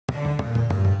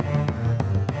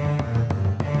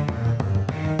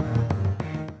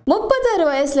36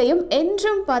 வயசுலயும்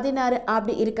என்றும் 16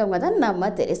 அப்படி இருக்கவங்க தான் நம்ம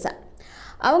திரிஷா.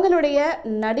 அவங்களுடைய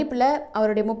நடிப்பில்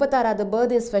அவருடைய 36வது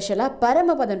பர்த்டே ஸ்பெஷலாக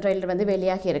பரமபதம் ட்ரெய்லர் வந்து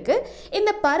வெளியாகி இருக்கு.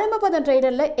 இந்த பரமபதம்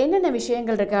ட்ரெய்லரில் என்னென்ன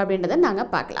விஷயங்கள் இருக்குது அப்படின்றத நாங்கள்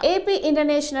பார்க்கலாம். ஏபி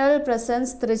இன்டர்நேஷனல்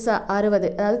பிரசன்ஸ் த்ரிஷா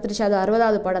 60, அதாவது த்ரிஷாது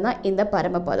 60வது படம் தான் இந்த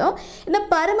பரமபதம். இந்த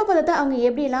பரமபதத்தை அவங்க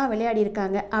எப்படிலாம் விளையாடி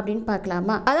இருக்காங்க அப்படின்னு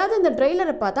பார்க்கலாமா? அதாவது இந்த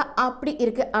ட்ரெய்லரை பார்த்தா அப்படி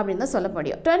இருக்குது அப்படின்னு தான் சொல்ல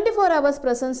முடியும். 24 hours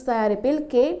பிரசன்ஸ் தயாரிப்பில்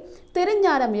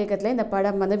திருஞானம் இயக்கத்தில் இந்த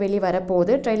படம் வந்து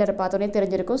வெளிவரப்போகுது. ட்ரெய்லரை பார்த்தோன்னே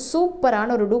தெரிஞ்சிருக்கும்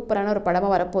சூப்பரான ஒரு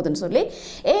படமாக வரப்போகுதுன்னு சொல்லி.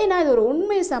 ஏன்னா இது ஒரு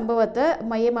உண்மை சம்பவத்தை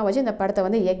மையமாக வச்சு இந்த படத்தை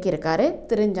வந்து இயக்கியிருக்காரு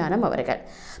திருஞானம் அவர்கள்.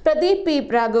 பிரதீப் பி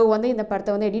ராகவ் வந்து இந்த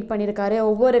படத்தை வந்து எடிட் பண்ணியிருக்காரு.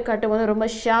 ஒவ்வொரு கட்டும் வந்து ரொம்ப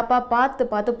ஷார்ப்பாக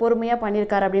பார்த்து பொறுமையாக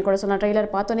பண்ணியிருக்காரு அப்படின்னு கூட சொல்லலாம். ட்ரெய்லர்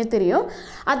பார்த்தோன்னே தெரியும்.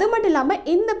 அது மட்டும் இல்லாமல்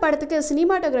இந்த படத்துக்கு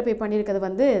சினிமாட்டோகிராஃபி பண்ணியிருக்கிறது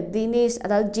வந்து தினேஷ்,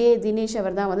 அதாவது தினேஷ்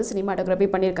அவர் தான் வந்து சினிமாட்டோகிராஃபி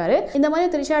பண்ணியிருக்காரு. இந்த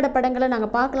மாதிரி த்ரிஷாவோட படங்களை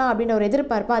நாங்கள் பார்க்கலாம் அப்படின்ற ஒரு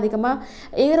எதிர்பார்ப்பை அதிகமாக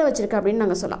ஏற வச்சிருக்கு அப்படின்னு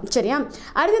நாங்கள் சொல்லலாம். சரியா?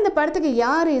 அடுத்து இந்த படத்துக்கு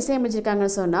யார்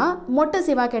இசையமைச்சிருக்காங்கன்னு சொன்னால் மொட்டை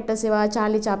சிவா, கெட்ட சிவா,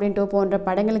 சார்லி சாப்ளின் 2 போன்ற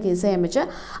படங்களுக்கு இசையமைச்ச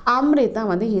அம்ரிஷ் தான்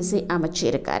வந்து இசை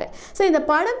அமைச்சிருக்காரு. ஸோ இந்த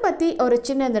படம் பற்றி ஒரு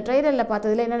சின்ன இந்த ட்ரெய்லரில்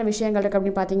பார்த்ததுல என்னென்ன விஷயங்கள் இருக்குது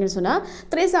அப்படின்னு பார்த்தீங்கன்னு சொன்னால்,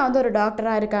 த்ரிஷா வந்து ஒரு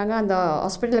டாக்டராக இருக்காங்க. அந்த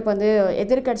ஹாஸ்பிட்டலுக்கு வந்து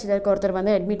எதிர்கட்சியில் இருக்க ஒருத்தர்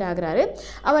வந்து அட்மிட் ஆகுறாரு.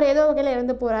 அவர் ஏதோ வகையில்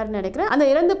இறந்து போகிறாருன்னு நினைக்கிறேன். அந்த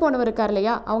இறந்து போனவர் இருக்கார்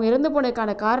இல்லையா, அவங்க இறந்து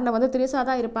போனதுக்கான காரணம் வந்து த்ரிஷா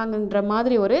தான் இருப்பாங்கன்ற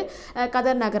மாதிரி ஒரு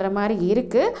கதை நகர மாதிரி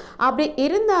இருக்குது. அப்படி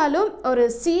இருந்தாலும் ஒரு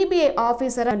சிபிஐ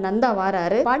ஆஃபீஸராக நந்தா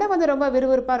வாராரு. படம் வந்து ரொம்ப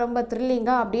விறுவிறுப்பாக, ரொம்ப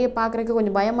த்ரில்லிங்காக, அப்படியே பார்க்குறதுக்கு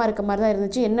கொஞ்சம் பயமாக இருக்க மாதிரி தான்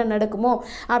இருந்துச்சு. என்ன நடக்குமோ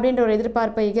அப்படின்ற ஒரு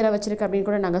எதிர்பார்ப்பை இகர வச்சிருக்கு அப்படின்னு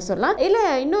கூட நாங்கள் சொல்லலாம். இல்லை,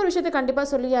 இன்னொரு விஷயத்தை கண்டிப்பாக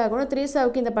சொல்லி ஆகணும்.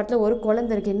 த்ரிஷாவுக்கு இந்த படத்தில் ஒரு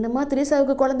குழந்தை இருக்குது. இன்னுமா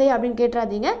த்ரிஷாவுக்கு குழந்தையா அப்படின்னு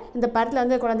கேட்டுறாதீங்க. இந்த படத்தில்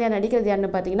வந்து குழந்தையா நடிக்கிறது யாருன்னு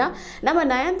பார்த்தீங்கன்னா, நம்ம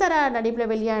நயன்தாரா நடிப்பில்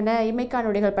வெளியான இமைக்கா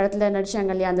நொடிகள் படத்தில்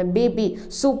நடிச்சாங்க இல்லையா, அந்த பேபி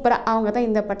சூப்பராக அவங்க தான்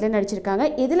இந்த படத்தில் நடிச்சிருக்காங்க.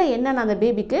 இதில் என்னன்னா, அந்த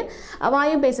பேபிக்கு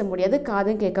வாயும் பேச முடியாது,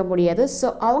 காதும் கேட்க முடியாது. ஸோ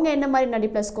அவங்க என்ன மாதிரி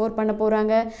நடிப்பில் ஸ்கோர் பண்ண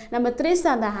போகிறாங்க, நம்ம த்ரிஷா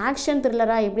அந்த ஆக்ஷன்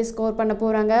த்ரில்லராக எப்படி ஸ்கோர் பண்ண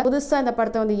போகிறாங்க, புதுசாக இந்த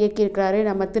படத்தை வந்து இயக்கியிருக்கிறாரு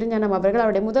நம்ம திருஞானம் அவர்கள்.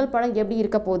 அவருடைய முதல் படம் எப்படி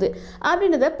இருக்க போகுது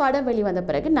அப்படின்றத படம் வெளிவந்த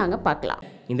பிறகு நாங்கள் பார்க்கலாம்.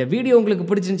 இந்த வீடியோ உங்களுக்கு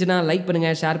பிடிச்சிருந்துச்சுன்னா லைக்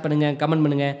பண்ணுங்கள், ஷேர் பண்ணுங்கள், கமெண்ட்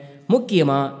பண்ணுங்கள்.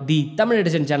 முக்கியமாக தி தமிழ்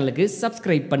எடிஷன் சேனலுக்கு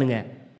சப்ஸ்கிரைப் பண்ணுங்கள்.